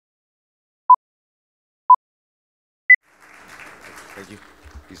Thank you.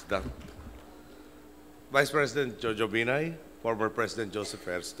 He's done. Vice President Jojo Binay, former President Joseph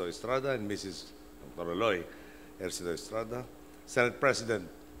Ernesto Estrada, and Mrs. Toroloy Ernesto Estrada, Senate President,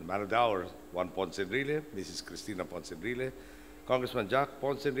 the man of the hour, Juan Ponce Enrile, Mrs. Cristina Ponce Enrile, Congressman Jack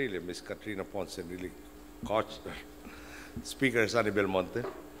Ponce Enrile, Ms. Katrina Ponce Enrile, Coach, Speaker Sunny Belmonte,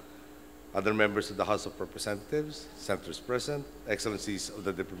 other members of the House of Representatives, senators present, excellencies of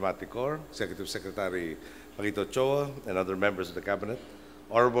the Diplomatic Corps, Executive Secretary Paquito Ochoa, and other members of the Cabinet,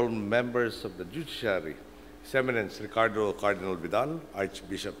 honorable members of the Judiciary, His Eminence Ricardo Cardinal Vidal,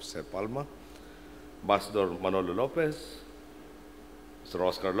 Archbishop Sir Palma, Ambassador Manolo Lopez, Mr.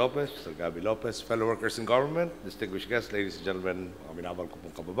 Oscar Lopez, Mr. Gabi Lopez, fellow workers in government, distinguished guests, ladies and gentlemen, mga minamahal ko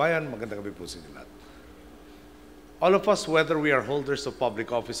pong kababayan, magandang gabi po sa inyo lahat. All of us, whether we are holders of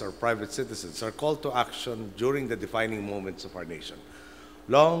public office or private citizens, are called to action during the defining moments of our nation.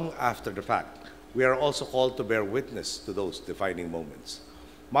 Long after the fact, we are also called to bear witness to those defining moments.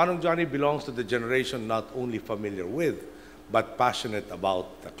 Manong Johnny belongs to the generation not only familiar with, but passionate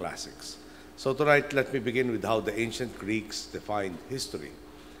about the classics. So tonight, let me begin with how the ancient Greeks defined history.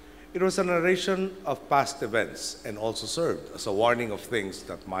 It was a narration of past events and also served as a warning of things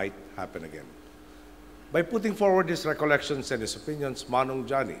that might happen again. By putting forward his recollections and his opinions, Manong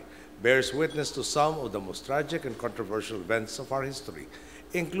Johnny bears witness to some of the most tragic and controversial events of our history,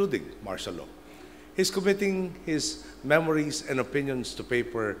 including martial law. His committing his memories and opinions to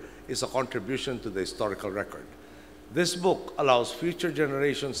paper is a contribution to the historical record. This book allows future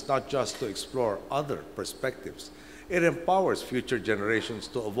generations not just to explore other perspectives, it empowers future generations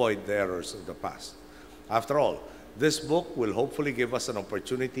to avoid the errors of the past. After all, this book will hopefully give us an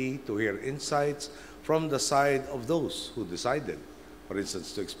opportunity to hear insights from the side of those who decided, for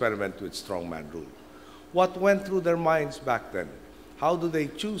instance, to experiment with strongman rule. What went through their minds back then? How do they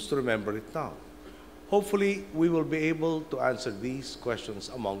choose to remember it now? Hopefully, we will be able to answer these questions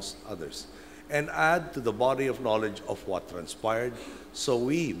amongst others and add to the body of knowledge of what transpired so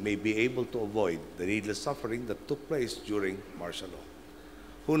we may be able to avoid the needless suffering that took place during martial law.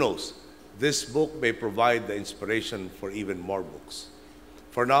 Who knows? This book may provide the inspiration for even more books.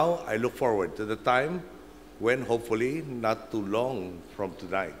 For now, I look forward to the time when, hopefully not too long from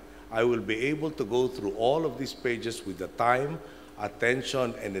tonight, I will be able to go through all of these pages with the time,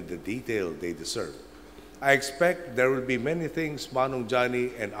 attention, and in the detail they deserve. I expect there will be many things Manong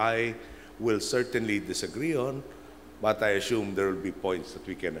Johnny and I will certainly disagree on, but I assume there will be points that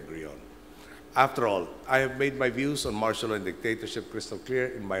we can agree on. After all, I have made my views on martial law and dictatorship crystal clear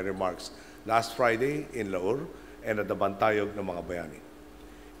in my remarks last Friday in Laur and at the Bantayog ng mga bayani.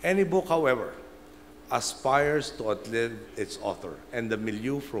 Any book, however, aspires to outlive its author and the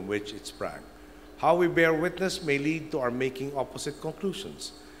milieu from which it sprang. How we bear witness may lead to our making opposite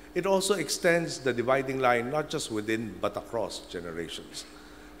conclusions. It also extends the dividing line not just within but across generations.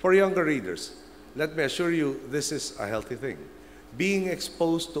 For younger readers, let me assure you this is a healthy thing. Being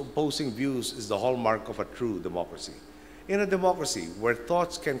exposed to opposing views is the hallmark of a true democracy. In a democracy where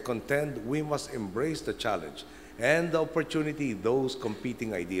thoughts can contend, we must embrace the challenge and the opportunity those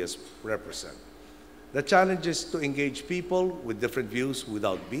competing ideas represent. The challenge is to engage people with different views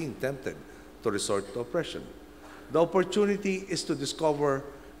without being tempted to resort to oppression. The opportunity is to discover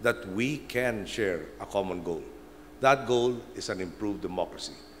that we can share a common goal. That goal is an improved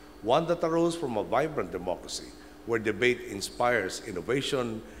democracy, one that arose from a vibrant democracy where debate inspires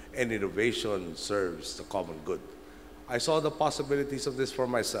innovation and innovation serves the common good. I saw the possibilities of this for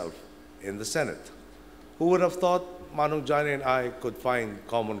myself in the Senate. Who would have thought Manong Johnny and I could find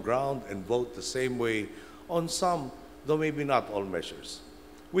common ground and vote the same way on some, though maybe not all measures?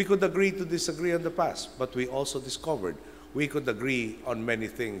 We could agree to disagree on the past, but we also discovered we could agree on many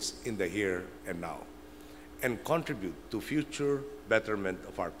things in the here and now and contribute to future betterment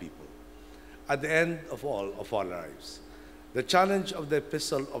of our people. At the end of all our lives, the challenge of the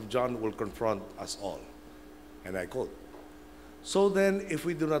Epistle of John will confront us all. And I quote, "So then, if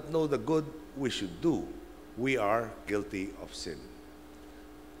we do not know the good we should do, we are guilty of sin."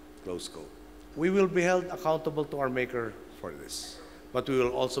 Close quote. We will be held accountable to our Maker for this, but we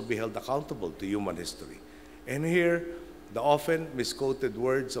will also be held accountable to human history. And here, the often misquoted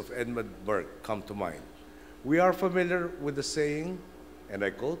words of Edmund Burke come to mind. We are familiar with the saying, and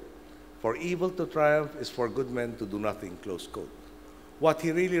I quote, "For evil to triumph is for good men to do nothing," close quote. What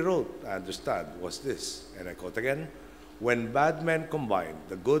he really wrote, I understand, was this, and I quote again, "When bad men combine,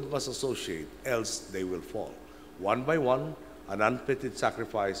 the good must associate, else they will fall. One by one, an unpitied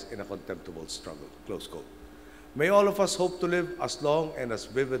sacrifice in a contemptible struggle," close quote. May all of us hope to live as long and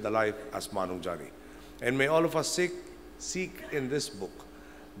as vivid a life as Manong Johnny. And may all of us seek in this book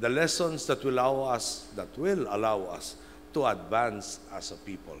the lessons that will allow us to advance as a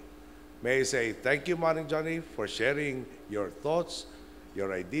people. May I say thank you, Manong Johnny, for sharing your thoughts,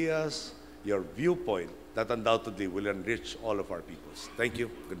 your ideas, your viewpoint that undoubtedly will enrich all of our peoples. Thank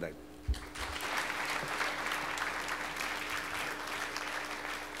you. Good night.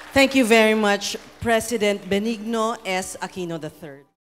 Thank you very much, President Benigno S. Aquino III.